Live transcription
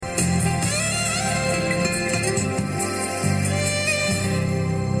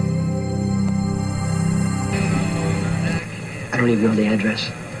leave you on the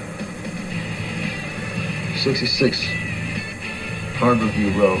address. 66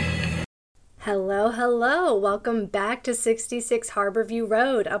 Harborview Road. Hello. Welcome back to 66 Harborview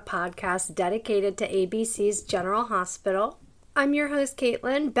Road, a podcast dedicated to ABC's General Hospital. I'm your host,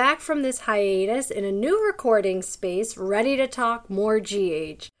 Caitlin, back from this hiatus in a new recording space, ready to talk more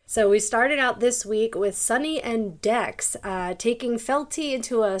GH. So we started out this week with Sonny and Dex taking Felty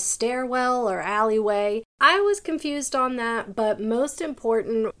into a stairwell or alleyway. I was confused on that, but most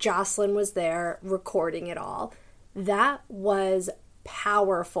important, Jocelyn was there recording it all. That was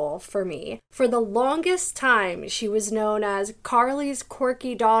powerful for me. For the longest time, she was known as Carly's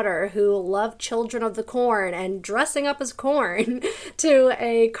quirky daughter who loved Children of the Corn and dressing up as corn to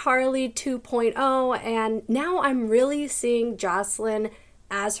a Carly 2.0, and now I'm really seeing Jocelyn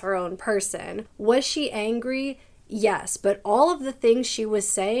as her own person. Was she angry? Yes, but all of the things she was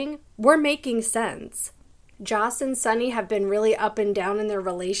saying were making sense. Joss and Sonny have been really up and down in their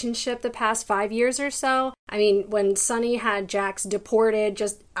relationship the past 5 years or so. I mean, when Sonny had Jax deported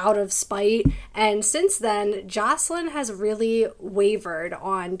just out of spite, and since then, Jocelyn has really wavered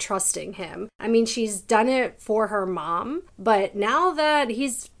on trusting him. I mean, she's done it for her mom, but now that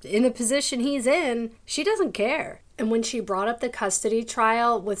he's in the position he's in, she doesn't care. And when she brought up the custody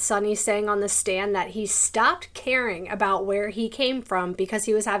trial with Sonny saying on the stand that he stopped caring about where he came from because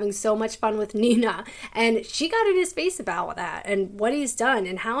he was having so much fun with Nina, and she got in his face about that and what he's done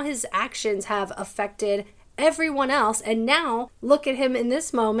and how his actions have affected everyone else, and now look at him in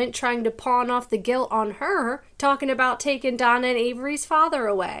this moment trying to pawn off the guilt on her, talking about taking Donna and Avery's father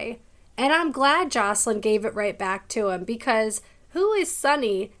away. And I'm glad Jocelyn gave it right back to him, because who is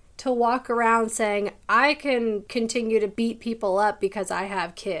Sonny to walk around saying, I can continue to beat people up because I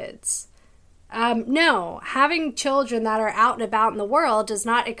have kids? No, having children that are out and about in the world does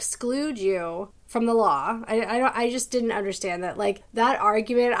not exclude you from the law. I just didn't understand that. Like, that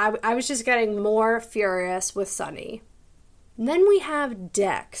argument, I was just getting more furious with Sonny. And then we have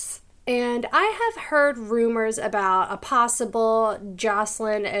Dex. And I have heard rumors about a possible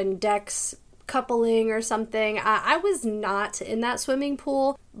Jocelyn and Dex coupling or something. I was not in that swimming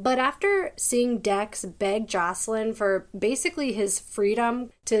pool, but after seeing Dex beg Jocelyn for basically his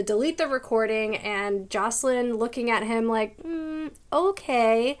freedom to delete the recording, and Jocelyn looking at him like,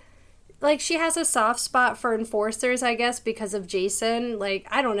 okay. Like, she has a soft spot for enforcers, I guess, because of Jason. Like,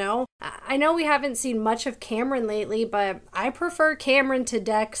 I don't know. I know we haven't seen much of Cameron lately, but I prefer Cameron to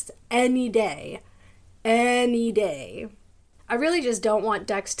Dex any day. Any day. I really just don't want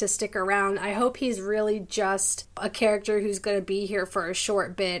Dex to stick around. I hope he's really just a character who's going to be here for a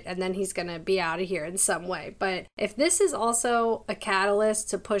short bit and then he's going to be out of here in some way. But if this is also a catalyst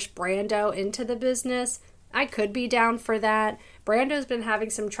to push Brando into the business, I could be down for that. Brando's been having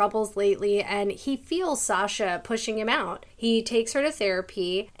some troubles lately, and he feels Sasha pushing him out. He takes her to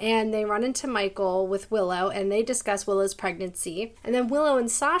therapy, and they run into Michael with Willow, and they discuss Willow's pregnancy. And then Willow and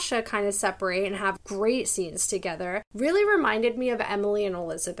Sasha kind of separate and have great scenes together. Really reminded me of Emily and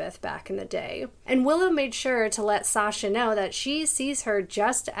Elizabeth back in the day. And Willow made sure to let Sasha know that she sees her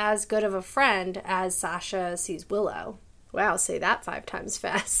just as good of a friend as Sasha sees Willow. Wow, say that 5 times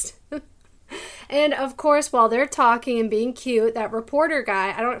fast. And of course, while they're talking and being cute, that reporter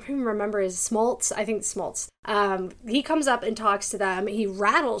guy, I don't even remember his Smoltz. I think Smoltz. He comes up and talks to them. He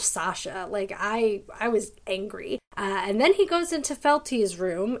rattles Sasha. Like, I was angry. And then he goes into Felty's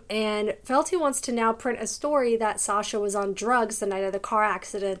room, and Felty wants to now print a story that Sasha was on drugs the night of the car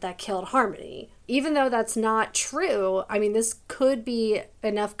accident that killed Harmony. Even though that's not true, I mean, this could be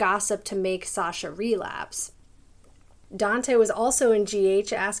enough gossip to make Sasha relapse. Dante was also in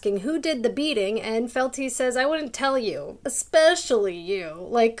GH asking who did the beating, and Felty says, I wouldn't tell you, especially you.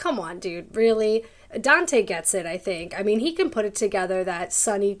 Like, come on, dude, really? Dante gets it, I think. I mean, he can put it together that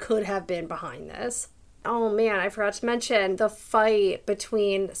Sonny could have been behind this. Oh man, I forgot to mention the fight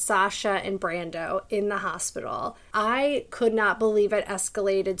between Sasha and Brando in the hospital. I could not believe it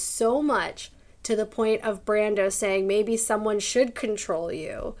escalated so much to the point of Brando saying maybe someone should control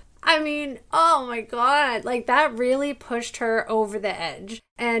you. I mean, oh my god, like, that really pushed her over the edge.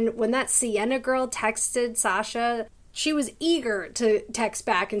 And when that Sienna girl texted Sasha, she was eager to text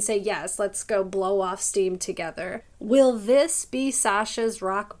back and say, yes, let's go blow off steam together. Will this be Sasha's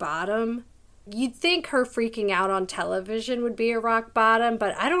rock bottom? You'd think her freaking out on television would be a rock bottom,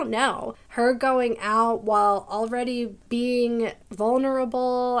 but I don't know. Her going out while already being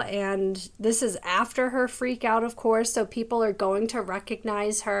vulnerable, and this is after her freak out, of course, so people are going to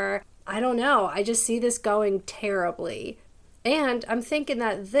recognize her. I don't know. I just see this going terribly. And I'm thinking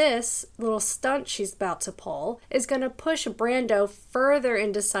that this little stunt she's about to pull is going to push Brando further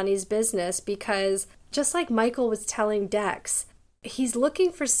into Sonny's business, because just like Michael was telling Dex, He's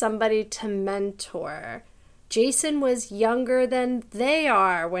looking for somebody to mentor. Jason was younger than they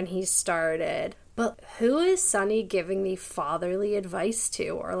are when he started. But who is Sonny giving the fatherly advice to,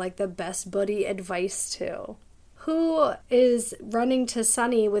 or like the best buddy advice to? Who is running to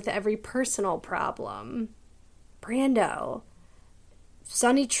Sonny with every personal problem? Brando.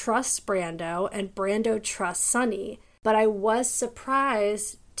 Sonny trusts Brando, and Brando trusts Sonny. But I was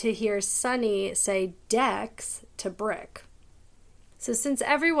surprised to hear Sonny say Dex to Brick. So since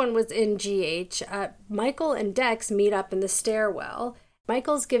everyone was in GH, Michael and Dex meet up in the stairwell.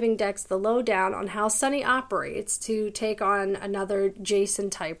 Michael's giving Dex the lowdown on how Sonny operates to take on another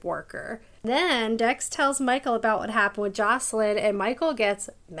Jason-type worker. Then Dex tells Michael about what happened with Jocelyn, and Michael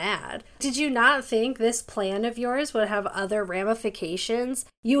gets mad. Did you not think this plan of yours would have other ramifications?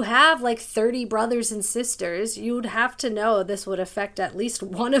 You have like 30 brothers and sisters. You would have to know this would affect at least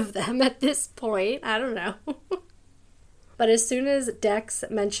one of them at this point. I don't know. But as soon as Dex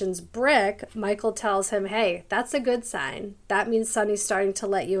mentions Brick, Michael tells him, hey, that's a good sign. That means Sonny's starting to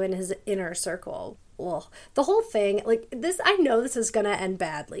let you in his inner circle. Ugh. The whole thing, like this, I know this is going to end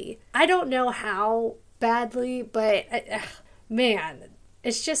badly. I don't know how badly, but man,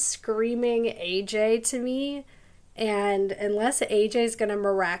 it's just screaming AJ to me. And unless AJ is going to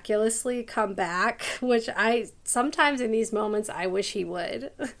miraculously come back, which sometimes in these moments, I wish he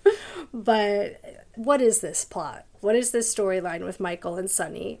would. But what is this plot? What is this storyline with Michael and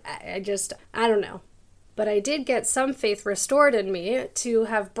Sonny? I don't know. But I did get some faith restored in me to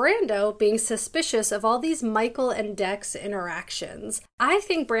have Brando being suspicious of all these Michael and Dex interactions. I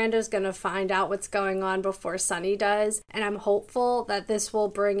think Brando's going to find out what's going on before Sonny does, and I'm hopeful that this will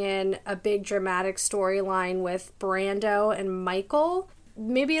bring in a big dramatic storyline with Brando and Michael.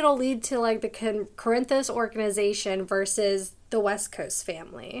 Maybe it'll lead to like the Corinthos organization versus the West Coast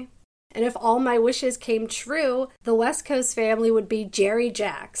family. And if all my wishes came true, the West Coast family would be Jerry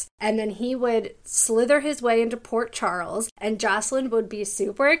Jacks. And then he would slither his way into Port Charles. And Jocelyn would be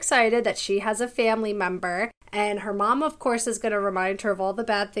super excited that she has a family member. And her mom, of course, is going to remind her of all the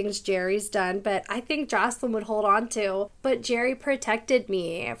bad things Jerry's done. But I think Jocelyn would hold on to. But Jerry protected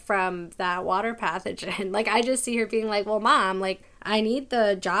me from that water pathogen. Like, I just see her being like, well, Mom, like, I need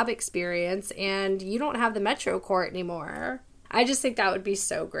the job experience. And you don't have the Metro Court anymore. I just think that would be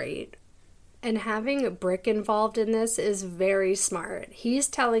so great. And having Brick involved in this is very smart. He's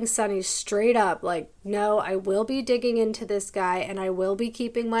telling Sonny straight up, like, no, I will be digging into this guy and I will be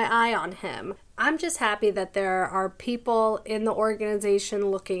keeping my eye on him. I'm just happy that there are people in the organization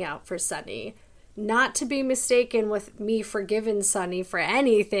looking out for Sonny. Not to be mistaken with me forgiving Sonny for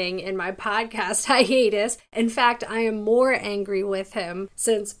anything in my podcast hiatus. In fact, I am more angry with him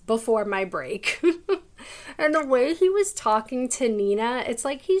since before my break. And the way he was talking to Nina, it's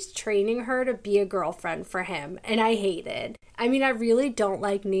like he's training her to be a girlfriend for him. And I hate it. I mean, I really don't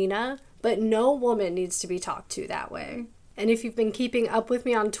like Nina, but no woman needs to be talked to that way. And if you've been keeping up with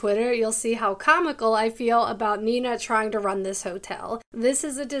me on Twitter, you'll see how comical I feel about Nina trying to run this hotel. This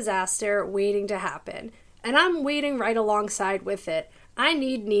is a disaster waiting to happen. And I'm waiting right alongside with it. I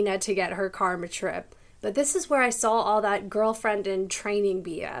need Nina to get her karma trip. But this is where I saw all that girlfriend in training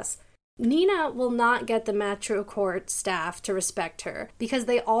BS. Nina will not get the Metro Court staff to respect her because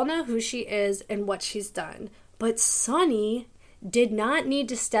they all know who she is and what she's done. But Sonny did not need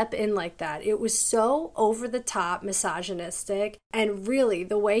to step in like that. It was so over-the-top misogynistic. And really,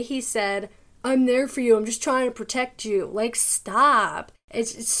 the way he said, I'm there for you, I'm just trying to protect you. Like, stop.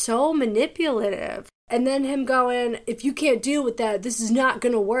 It's so manipulative. And then him going, if you can't deal with that, this is not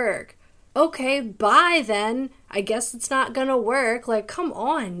going to work. Okay, bye then. I guess it's not gonna work. Like, come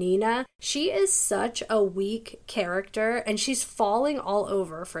on, Nina. She is such a weak character, and she's falling all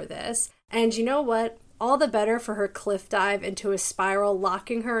over for this. And you know what? All the better for her cliff dive into a spiral,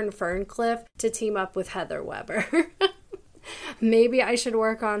 locking her in Ferncliff to team up with Heather Weber. Maybe I should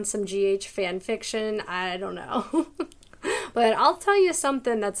work on some GH fan fiction. I don't know. But I'll tell you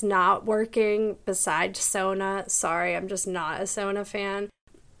something that's not working besides Sona. Sorry, I'm just not a Sona fan.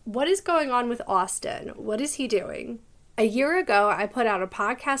 What is going on with Austin? What is he doing? A year ago, I put out a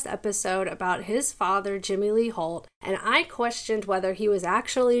podcast episode about his father, Jimmy Lee Holt, and I questioned whether he was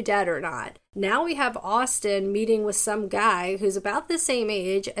actually dead or not. Now we have Austin meeting with some guy who's about the same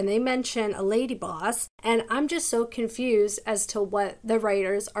age, and they mention a lady boss, and I'm just so confused as to what the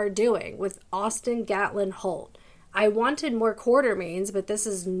writers are doing with Austin Gatlin Holt. I wanted more Quartermains, but this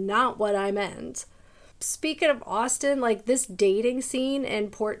is not what I meant. Speaking of Austin, like, this dating scene in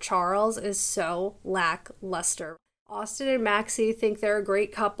Port Charles is so lackluster. Austin and Maxie think they're a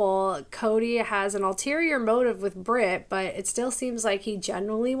great couple. Cody has an ulterior motive with Britt, but it still seems like he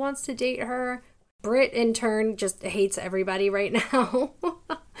genuinely wants to date her. Britt, in turn, just hates everybody right now.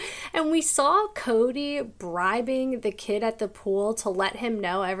 And we saw Cody bribing the kid at the pool to let him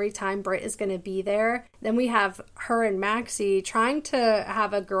know every time Britt is going to be there. Then we have her and Maxie trying to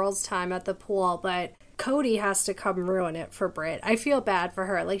have a girls' time at the pool, but Cody has to come ruin it for Britt. I feel bad for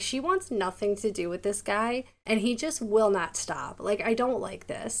her. Like, she wants nothing to do with this guy, and he just will not stop. Like, I don't like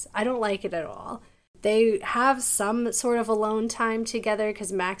this. I don't like it at all. They have some sort of alone time together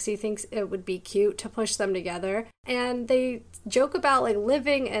because Maxie thinks it would be cute to push them together. And they joke about, like,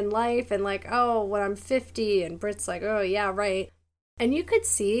 living and life and, like, oh, when I'm 50. And Britt's like, oh, yeah, right. And you could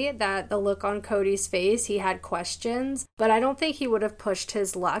see that the look on Cody's face, he had questions. But I don't think he would have pushed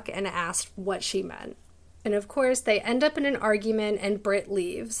his luck and asked what she meant. And, of course, they end up in an argument and Britt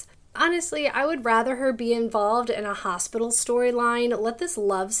leaves. Honestly, I would rather her be involved in a hospital storyline. Let this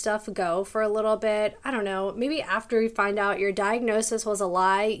love stuff go for a little bit. I don't know, maybe after you find out your diagnosis was a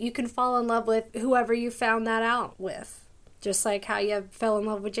lie, you can fall in love with whoever you found that out with. Just like how you fell in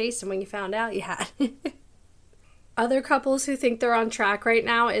love with Jason when you found out you had. Other couples who think they're on track right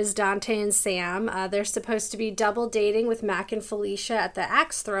now is Dante and Sam. They're supposed to be double dating with Mac and Felicia at the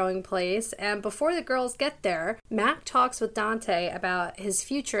axe throwing place. And before the girls get there, Mac talks with Dante about his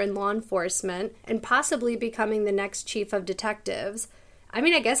future in law enforcement and possibly becoming the next chief of detectives. I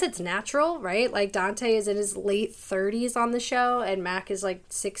mean, I guess it's natural, right? Like, Dante is in his late 30s on the show and Mac is like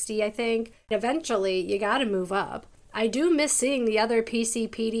 60, I think. Eventually, you gotta move up. I do miss seeing the other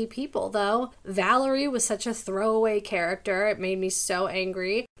PCPD people, though. Valerie was such a throwaway character. It made me so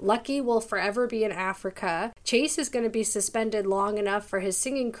angry. Lucky will forever be in Africa. Chase is going to be suspended long enough for his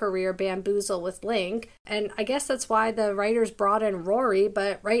singing career bamboozle with Link. And I guess that's why the writers brought in Rory,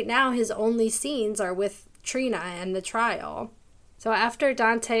 but right now his only scenes are with Trina and the trial. So after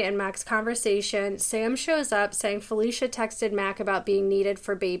Dante and Mac's conversation, Sam shows up saying Felicia texted Mac about being needed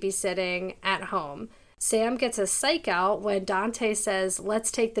for babysitting at home. Sam gets a psych out when Dante says, let's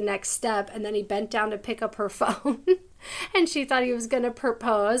take the next step, and then he bent down to pick up her phone, and she thought he was going to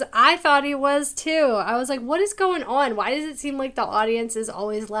propose. I thought he was too. I was like, what is going on? Why does it seem like the audience is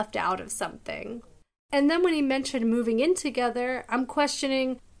always left out of something? And then when he mentioned moving in together, I'm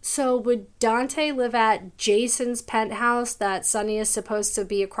questioning, so would Dante live at Jason's penthouse that Sonny is supposed to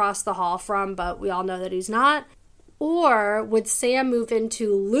be across the hall from, but we all know that he's not? Or would Sam move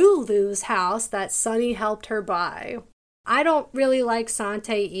into Lulu's house that Sonny helped her buy? I don't really like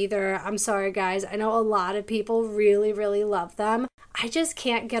Sante either. I'm sorry, guys. I know a lot of people really, really love them. I just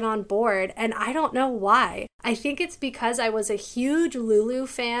can't get on board, and I don't know why. I think it's because I was a huge Lulu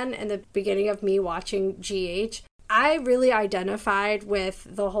fan in the beginning of me watching GH. I really identified with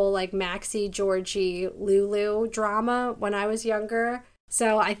the whole, like, Maxie, Georgie, Lulu drama when I was younger.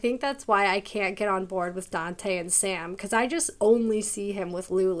 So I think that's why I can't get on board with Dante and Sam, because I just only see him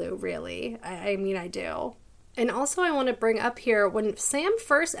with Lulu, really. I mean, I do. And also I want to bring up here, when Sam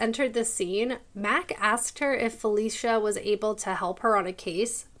first entered the scene, Mac asked her if Felicia was able to help her on a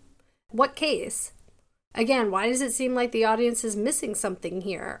case. What case? Again, why does it seem like the audience is missing something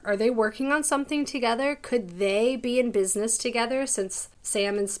here? Are they working on something together? Could they be in business together since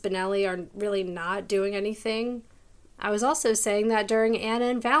Sam and Spinelli are really not doing anything? I was also saying that during Anna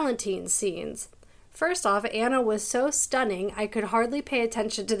and Valentine's scenes. First off, Anna was so stunning, I could hardly pay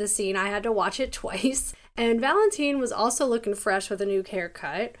attention to the scene. I had to watch it twice. And Valentine was also looking fresh with a new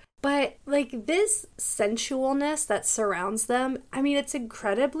haircut. But, like, this sensualness that surrounds them, I mean, it's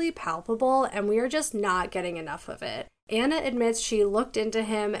incredibly palpable, and we are just not getting enough of it. Anna admits she looked into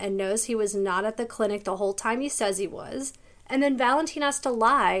him and knows he was not at the clinic the whole time he says he was. And then Valentine has to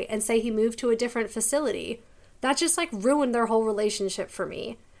lie and say he moved to a different facility. That just, like, ruined their whole relationship for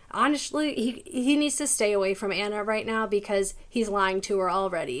me. Honestly, he needs to stay away from Anna right now because he's lying to her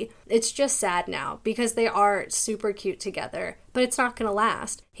already. It's just sad now because they are super cute together, but it's not going to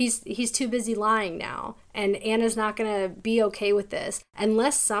last. He's too busy lying now, and Anna's not going to be okay with this.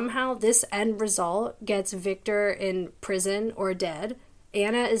 Unless somehow this end result gets Victor in prison or dead,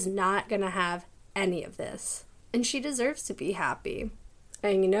 Anna is not going to have any of this. And she deserves to be happy.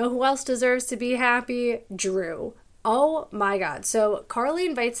 And you know who else deserves to be happy? Drew. Oh my god. So Carly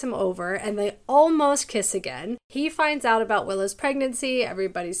invites him over and they almost kiss again. He finds out about Willow's pregnancy,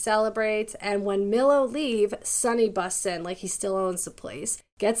 everybody celebrates, and when Willow leaves, Sonny busts in like he still owns the place.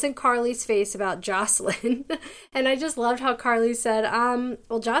 Gets in Carly's face about Jocelyn. And I just loved how Carly said,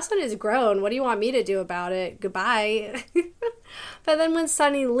 well, Jocelyn is grown. What do you want me to do about it? Goodbye. But then when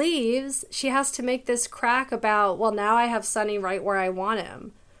Sonny leaves, she has to make this crack about, well, now I have Sonny right where I want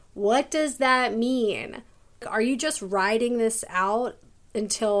him. What does that mean? Are you just riding this out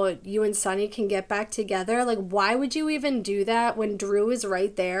until you and Sonny can get back together. Like, why would you even do that when Drew is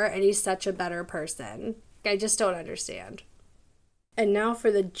right there and he's such a better person? I just don't understand. And now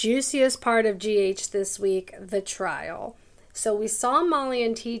for the juiciest part of GH this week, the trial. So we saw Molly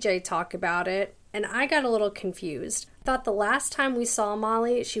and TJ talk about it, and I got a little confused. I thought the last time we saw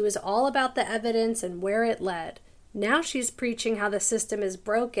Molly, she was all about the evidence and where it led. Now she's preaching how the system is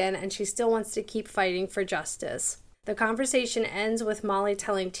broken and she still wants to keep fighting for justice. The conversation ends with Molly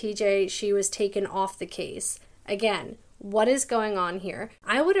telling TJ she was taken off the case. Again, what is going on here?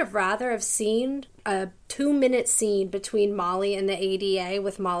 I would have rather have seen a 2-minute scene between Molly and the ADA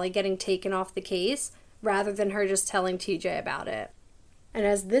with Molly getting taken off the case rather than her just telling TJ about it. And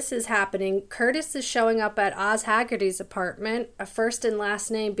as this is happening, Curtis is showing up at Oz Haggerty's apartment, a first and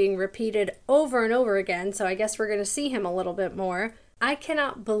last name being repeated over and over again, so I guess we're going to see him a little bit more. I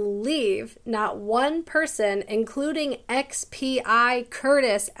cannot believe not one person, including XPI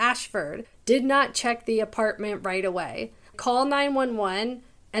Curtis Ashford, did not check the apartment right away, call 911,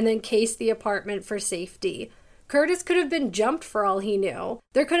 and then case the apartment for safety. Curtis could have been jumped for all he knew.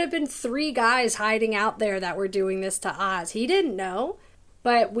 There could have been 3 guys hiding out there that were doing this to Oz. He didn't know.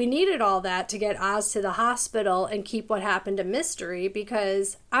 But we needed all that to get Oz to the hospital and keep what happened a mystery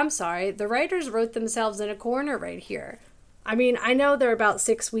because, I'm sorry, the writers wrote themselves in a corner right here. I mean, I know they're about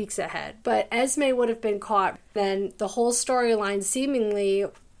 6 weeks ahead, but Esme would have been caught, then the whole storyline seemingly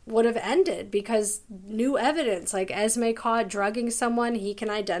would have ended because new evidence, like Esme caught drugging someone, he can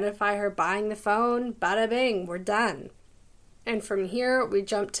identify her buying the phone, bada bing, we're done. And from here, we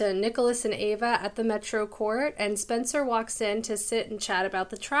jump to Nicholas and Ava at the Metro Court, and Spencer walks in to sit and chat about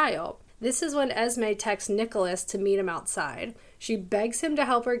the trial. This is when Esme texts Nicholas to meet him outside. She begs him to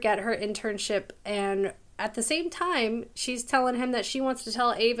help her get her internship, and at the same time, she's telling him that she wants to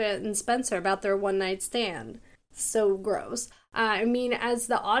tell Ava and Spencer about their one-night stand. So gross. I mean, as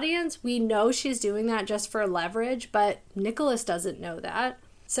the audience, we know she's doing that just for leverage, but Nicholas doesn't know that.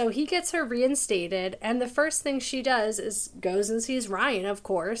 So he gets her reinstated, and the first thing she does is goes and sees Ryan, of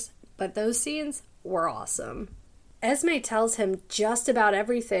course, but those scenes were awesome. Esme tells him just about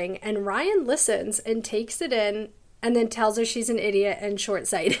everything, and Ryan listens and takes it in, and then tells her she's an idiot and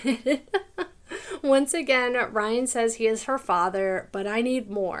short-sighted. Once again, Ryan says he is her father, but I need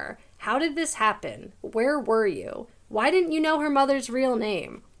more. How did this happen? Where were you? Why didn't you know her mother's real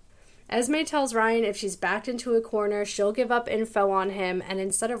name? Esme tells Ryan if she's backed into a corner, she'll give up info on him, and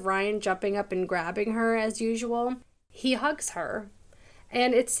instead of Ryan jumping up and grabbing her as usual, he hugs her.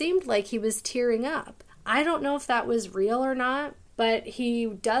 And it seemed like he was tearing up. I don't know if that was real or not, but he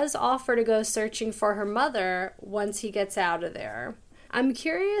does offer to go searching for her mother once he gets out of there. I'm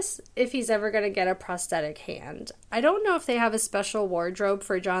curious if he's ever going to get a prosthetic hand. I don't know if they have a special wardrobe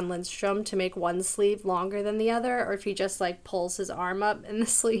for John Lindstrom to make one sleeve longer than the other, or if he just pulls his arm up in the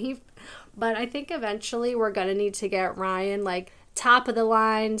sleeve. But I think eventually we're going to need to get Ryan top of the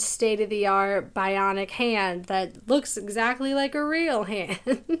line, state of the art, bionic hand that looks exactly like a real hand.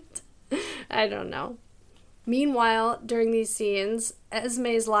 I don't know. Meanwhile, during these scenes,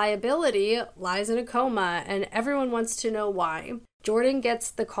 Esme's liability lies in a coma, and everyone wants to know why. Jordan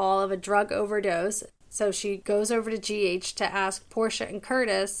gets the call of a drug overdose, so she goes over to GH to ask Portia and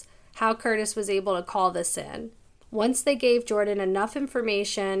Curtis how Curtis was able to call this in. Once they gave Jordan enough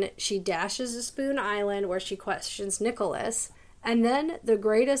information, she dashes to Spoon Island where she questions Nicholas. And then the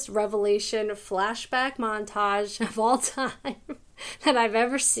greatest revelation flashback montage of all time that I've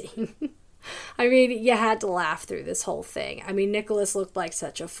ever seen. I mean, you had to laugh through this whole thing. I mean, Nicholas looked like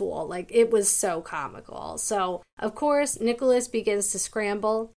such a fool. It was so comical. So, of course, Nicholas begins to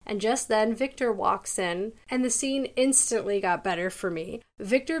scramble, and just then Victor walks in, and the scene instantly got better for me.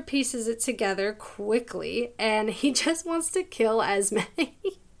 Victor pieces it together quickly, and he just wants to kill Esme.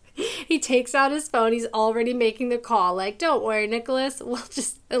 He takes out his phone. He's already making the call. Don't worry, Nicholas, we'll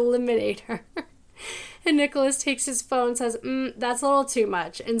just eliminate her. And Nicholas takes his phone and says, that's a little too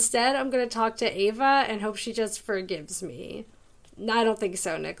much. Instead, I'm going to talk to Ava and hope she just forgives me. I don't think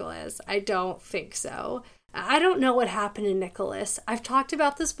so, Nicholas. I don't think so. I don't know what happened to Nicholas. I've talked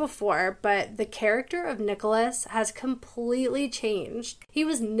about this before, but the character of Nicholas has completely changed. He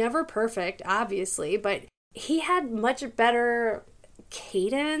was never perfect, obviously, but he had much better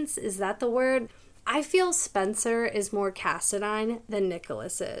cadence. Is that the word? I feel Spencer is more Cassadine than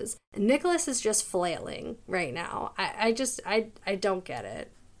Nicholas is. Nicholas is just flailing right now. I don't get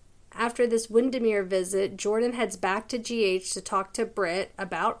it. After this Windermere visit, Jordan heads back to GH to talk to Britt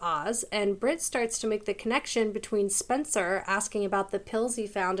about Oz, and Britt starts to make the connection between Spencer asking about the pills he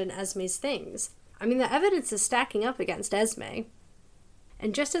found in Esme's things. I mean, the evidence is stacking up against Esme.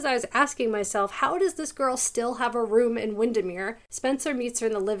 And just as I was asking myself, how does this girl still have a room in Windermere, Spencer meets her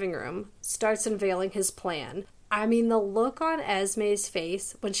in the living room, starts unveiling his plan. I mean, the look on Esme's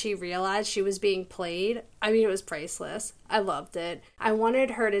face when she realized she was being played, it was priceless. I loved it. I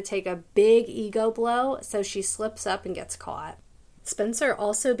wanted her to take a big ego blow, so she slips up and gets caught. Spencer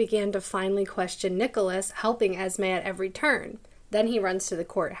also began to finally question Nicholas, helping Esme at every turn. Then he runs to the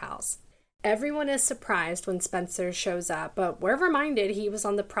courthouse. Everyone is surprised when Spencer shows up, but we're reminded he was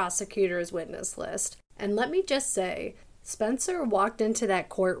on the prosecutor's witness list. And let me just say, Spencer walked into that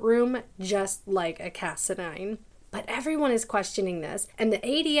courtroom just like a Cassadine. But everyone is questioning this, and the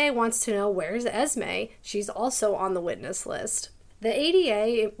ADA wants to know where's Esme. She's also on the witness list. The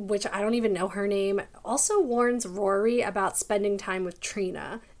ADA, which I don't even know her name, also warns Rory about spending time with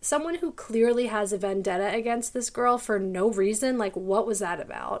Trina, someone who clearly has a vendetta against this girl for no reason. Like, what was that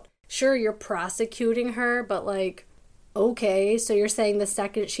about? Sure, you're prosecuting her, but okay, so you're saying the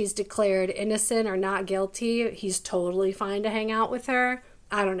second she's declared innocent or not guilty, he's totally fine to hang out with her?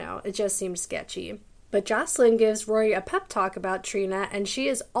 I don't know, it just seems sketchy. But Jocelyn gives Rory a pep talk about Trina, and she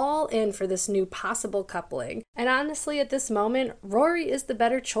is all in for this new possible coupling. And honestly, at this moment, Rory is the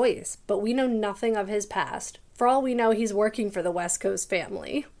better choice, but we know nothing of his past. For all we know, he's working for the West Coast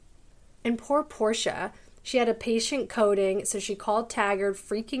family. And poor Portia, she had a patient coding, so she called Taggart,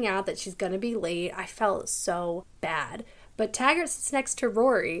 freaking out that she's going to be late. I felt so bad. But Taggart sits next to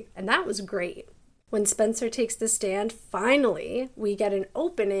Rory, and that was great. When Spencer takes the stand, finally, we get an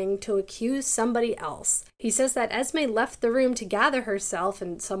opening to accuse somebody else. He says that Esme left the room to gather herself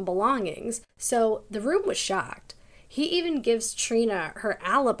and some belongings, so the room was shocked. He even gives Trina her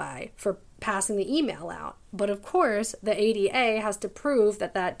alibi for passing the email out. But of course, the ADA has to prove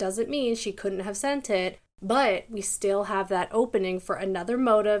that that doesn't mean she couldn't have sent it, but we still have that opening for another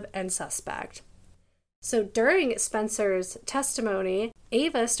motive and suspect. So during Spencer's testimony,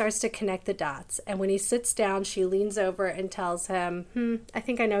 Ava starts to connect the dots, and when he sits down, she leans over and tells him, I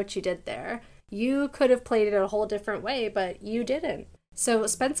think I know what you did there. You could have played it a whole different way, but you didn't. So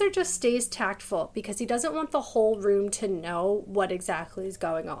Spencer just stays tactful because he doesn't want the whole room to know what exactly is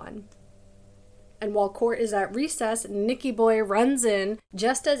going on. And while court is at recess, Nicky Boy runs in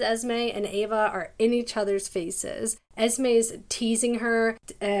just as Esme and Ava are in each other's faces. Esme's teasing her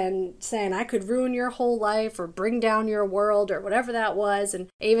and saying, I could ruin your whole life or bring down your world or whatever that was. And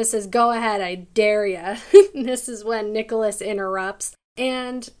Ava says, go ahead, I dare ya. This is when Nicholas interrupts.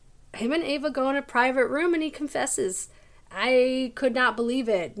 And him and Ava go in a private room and he confesses. I could not believe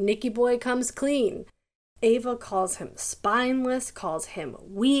it. Nicky Boy comes clean. Ava calls him spineless, calls him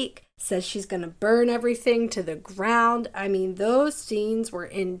weak, says she's going to burn everything to the ground. Those scenes were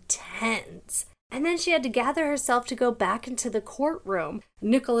intense. And then she had to gather herself to go back into the courtroom,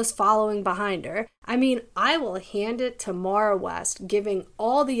 Nicholas following behind her. I will hand it to Maura West, giving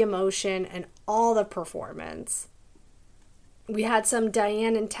all the emotion and all the performance. We had some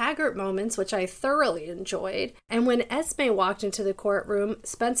Diane and Taggart moments, which I thoroughly enjoyed. And when Esme walked into the courtroom,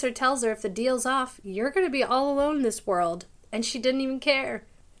 Spencer tells her if the deal's off, you're going to be all alone in this world. And she didn't even care.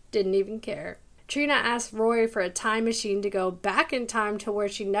 Trina asked Rory for a time machine to go back in time to where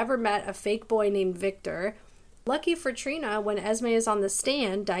she never met a fake boy named Victor. Lucky for Trina, when Esme is on the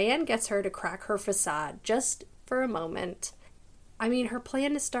stand, Diane gets her to crack her facade, just for a moment. Her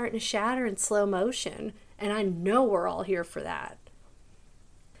plan is starting to shatter in slow motion, and I know we're all here for that.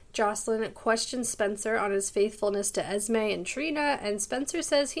 Jocelyn questions Spencer on his faithfulness to Esme and Trina, and Spencer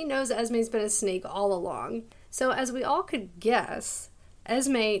says he knows Esme's been a snake all along. So as we all could guess,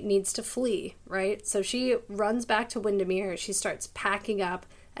 Esme needs to flee, right? So she runs back to Windermere. She starts packing up.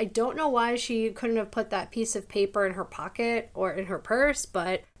 I don't know why she couldn't have put that piece of paper in her pocket or in her purse,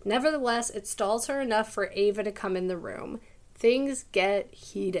 but nevertheless, it stalls her enough for Ava to come in the room. Things get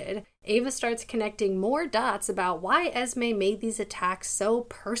heated. Ava starts connecting more dots about why Esme made these attacks so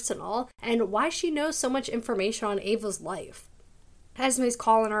personal and why she knows so much information on Ava's life. Esme's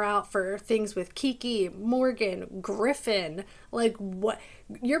calling her out for things with Kiki, Morgan, Griffin. What?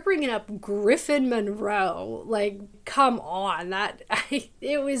 You're bringing up Griffin Monroe. Come on.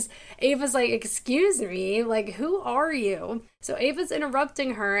 Ava's excuse me, who are you? So Ava's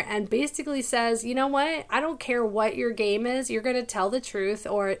interrupting her and basically says, you know what? I don't care what your game is. You're going to tell the truth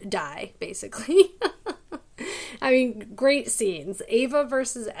or die, basically. Great scenes. Ava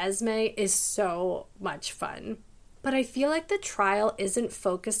versus Esme is so much fun. But I feel like the trial isn't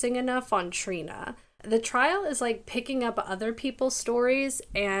focusing enough on Trina. The trial is picking up other people's stories,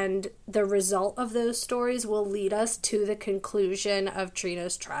 and the result of those stories will lead us to the conclusion of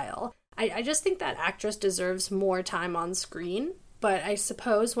Trina's trial. I just think that actress deserves more time on screen. but I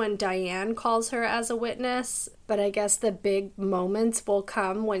suppose when Diane calls her as a witness, but I guess the big moments will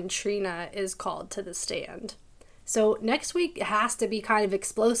come when Trina is called to the stand. So next week has to be kind of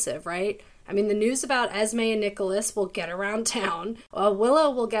explosive, right? I mean, the news about Esme and Nicholas will get around town.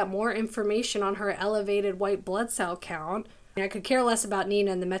 Willow will get more information on her elevated white blood cell count. I could care less about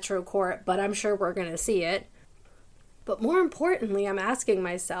Nina in the Metro Court, but I'm sure we're going to see it. But more importantly, I'm asking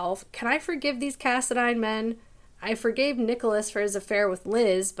myself, can I forgive these Cassadine men? I forgave Nicholas for his affair with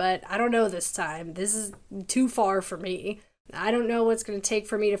Liz, but I don't know this time. This is too far for me. I don't know what's going to take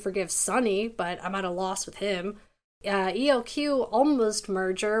for me to forgive Sonny, but I'm at a loss with him. ELQ almost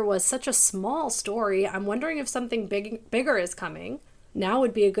merger was such a small story. I'm wondering if something bigger is coming. Now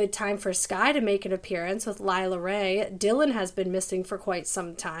would be a good time for Skye to make an appearance with Lila Ray. Dylan has been missing for quite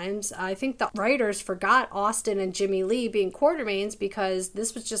some time. I think the writers forgot Austin and Jimmy Lee being Quartermains because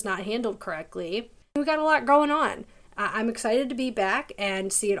this was just not handled correctly. We got a lot going on. I'm excited to be back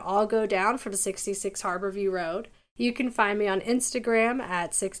and see it all go down from 66 Harborview Road. You can find me on Instagram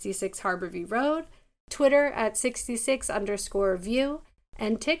at 66 Harborview Road, Twitter at 66_view,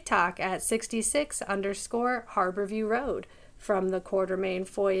 and TikTok at 66_Harborview Road. From the Quartermain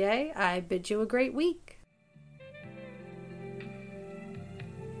Foyer, I bid you a great week.